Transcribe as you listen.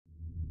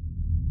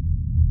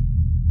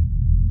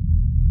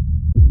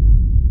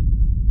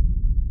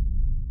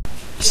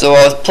So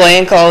I was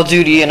playing Call of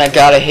Duty and I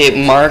got a hit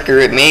marker.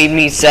 It made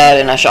me sad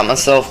and I shot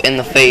myself in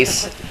the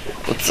face.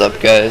 What's up,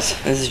 guys?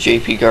 This is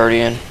JP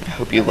Guardian. I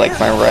hope you like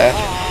my rap.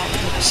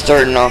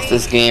 Starting off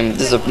this game,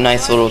 this is a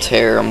nice little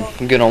tear.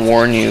 I'm gonna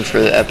warn you for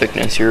the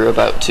epicness you're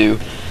about to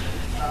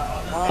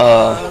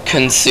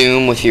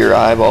consume with your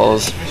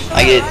eyeballs.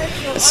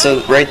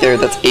 So right there,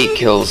 that's 8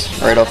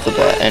 kills right off the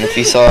bat. And if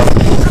you saw,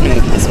 let me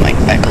move this mic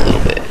back a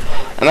little bit.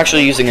 I'm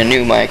actually using a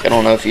new mic. I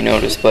don't know if you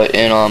noticed, but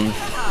in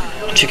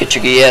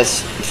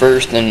Yes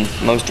first and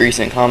most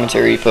recent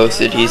commentary he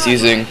posted, he's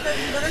using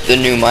the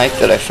new mic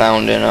that I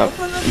found in a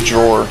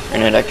drawer,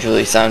 and it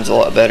actually sounds a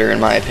lot better in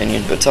my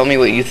opinion. But tell me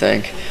what you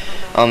think.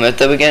 At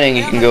the beginning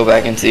you can go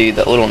back and see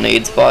that little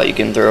nade spot you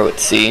can throw at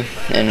C,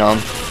 and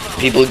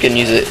people can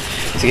use it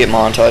to get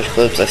montage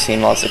clips. I've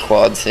seen lots of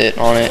quads hit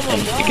on it,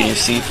 and you can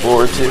use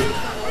C4 too.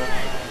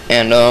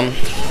 And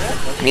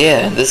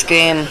yeah, this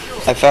game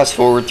I fast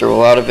forward through a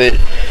lot of it.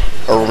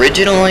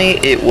 Originally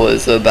it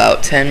was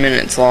about 10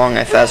 minutes long.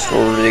 I fast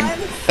forwarded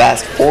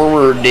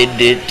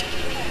it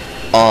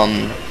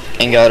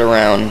and got it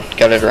around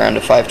to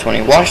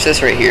 520. Watch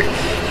this right here.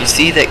 You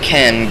see that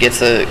Ken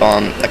gets a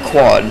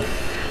quad,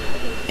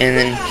 and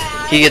then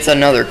he gets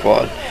another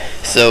quad.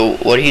 So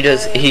what he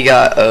does, he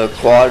got a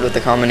quad with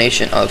a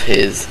combination of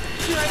his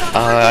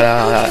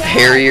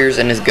Harriers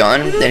and his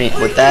gun.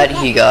 Then with that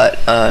he got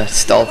a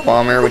stealth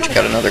bomber, which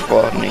got another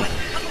quad, and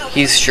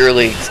he's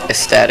surely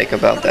ecstatic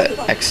about that.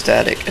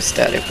 Ecstatic,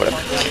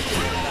 whatever.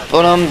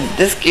 But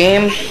this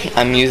game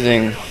I'm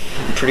using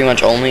pretty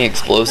much only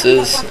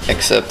explosives,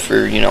 except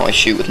for, you know, I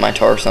shoot with my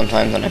tar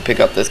sometimes, and I pick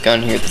up this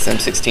gun here, this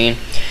M16.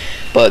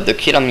 But the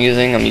kit I'm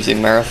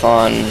using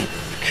Marathon,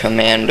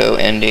 Commando,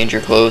 and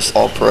Danger Close,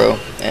 all pro.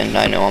 And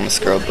I know I'm a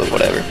scrub, but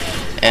whatever.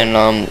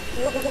 And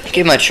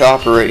get my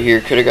chopper right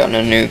here. Could have gotten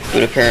a nuke,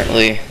 but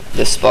apparently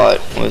this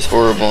spot was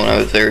horrible and I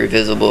was very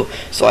visible,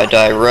 so I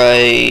die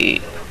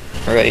right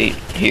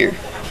here,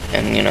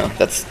 and you know,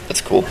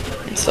 that's cool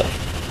and stuff.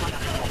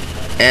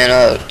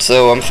 And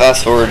so I'm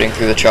fast forwarding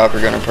through the chopper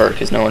gunner part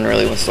because no one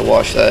really wants to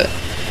watch that.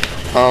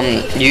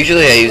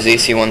 Usually I use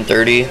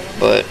AC-130,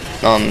 but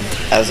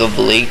as of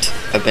late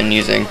I've been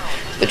using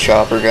the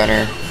chopper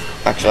gunner.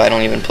 Actually, I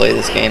don't even play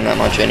this game that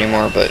much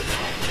anymore, but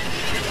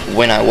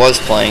when I was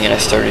playing it I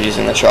started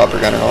using the chopper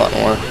gunner a lot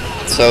more.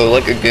 So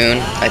like a goon,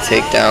 I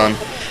take down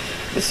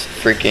this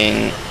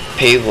freaking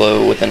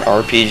Pavlo with an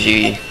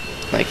RPG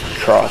like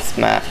cross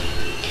map,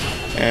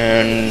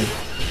 and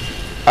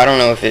I don't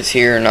know if it's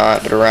here or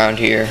not, but around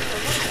here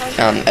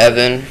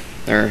Evan,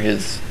 or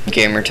his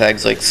gamer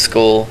tag's like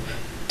skull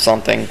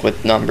something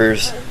with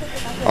numbers,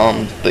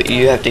 but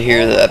you have to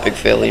hear the epic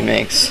fail he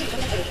makes,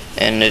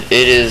 and it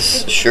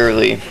is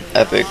surely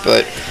epic.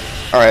 But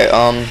alright,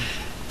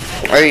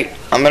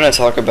 I'm gonna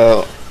talk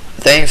about,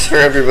 thanks for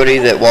everybody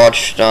that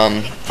watched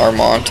our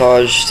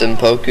montage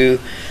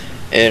Simpoku.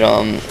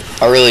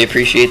 I really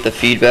appreciate the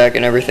feedback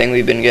and everything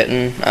we've been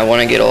getting. I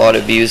want to get a lot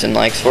of views and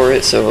likes for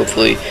it, so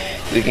hopefully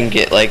we can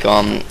get like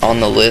on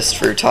the list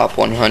for top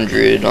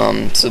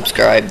 100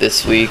 subscribed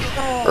this week,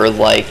 or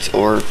liked,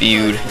 or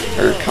viewed,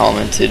 or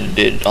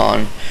commented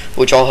on,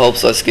 which all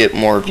helps us get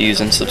more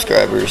views and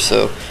subscribers.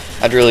 So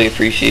I'd really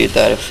appreciate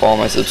that if all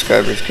my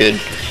subscribers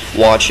could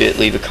watch it,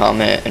 leave a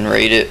comment, and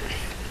rate it.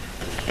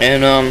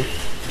 And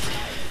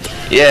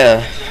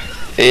yeah,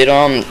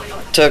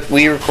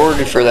 we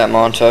recorded for that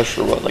montage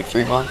for what, like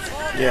 3 months?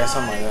 Yeah,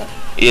 something like that.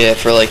 Yeah,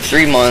 for like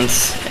 3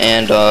 months,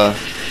 and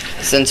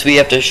since we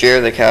have to share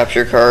the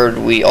capture card,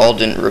 we all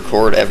didn't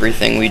record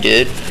everything we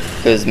did,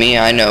 because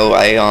I know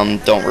I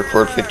don't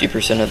record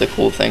 50% of the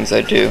cool things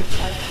I do.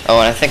 Oh,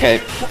 and I think I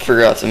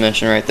forgot to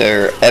mention right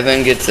there,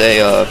 Evan gets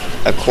a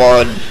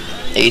quad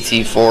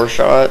AT4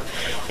 shot,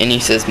 and he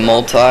says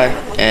multi,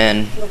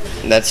 and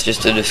that's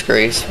just a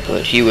disgrace,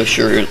 but he was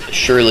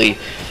surely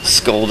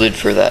scolded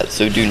for that,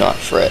 so do not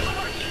fret.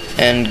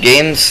 And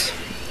game's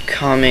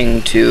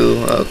coming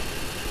to a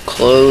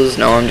close.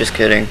 No, I'm just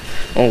kidding.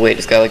 Oh wait,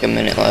 it's got like a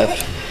minute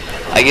left.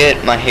 I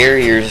get my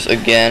Harriers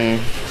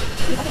again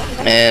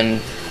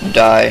and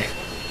die.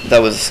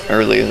 That was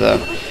earlier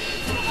though.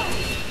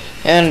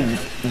 And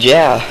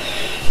yeah,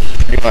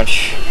 pretty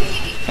much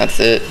that's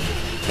it.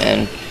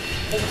 And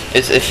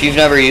if you've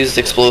never used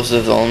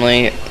explosives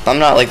only, I'm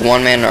not like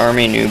one-man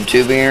army noob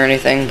tubing or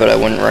anything, but I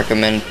wouldn't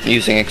recommend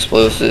using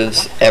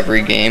explosives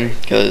every game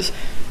because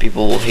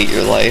people will hate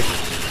your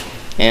life.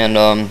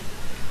 And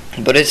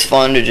but it's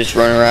fun to just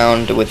run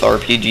around with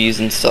RPGs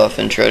and stuff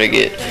and try to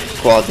get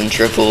quads and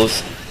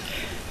triples.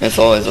 It's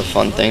always a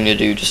fun thing to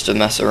do, just to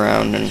mess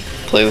around and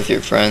play with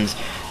your friends.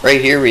 Right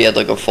here we had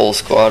like a full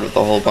squad with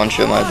a whole bunch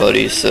of my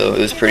buddies, so it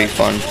was pretty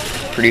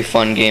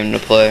fun game to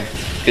play,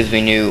 because we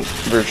knew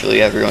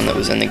virtually everyone that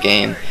was in the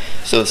game.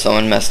 So if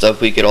someone messed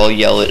up, we could all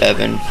yell at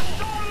Evan.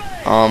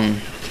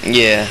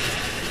 Yeah.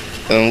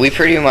 And we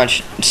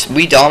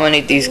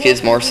dominate these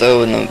kids more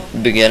so in the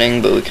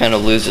beginning, but we kind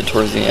of lose it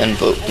towards the end,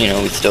 but you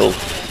know, we still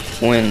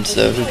win,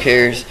 so who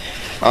cares.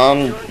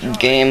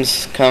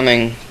 Game's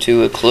coming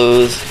to a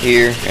close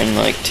here in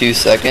like 2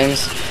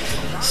 seconds.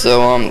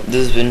 So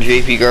this has been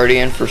JP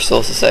Guardian for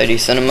Soul Society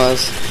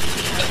Cinemas,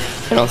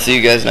 and I'll see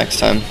you guys next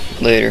time.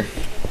 Later.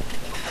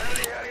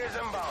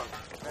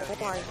 Oh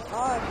my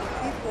god,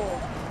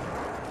 people.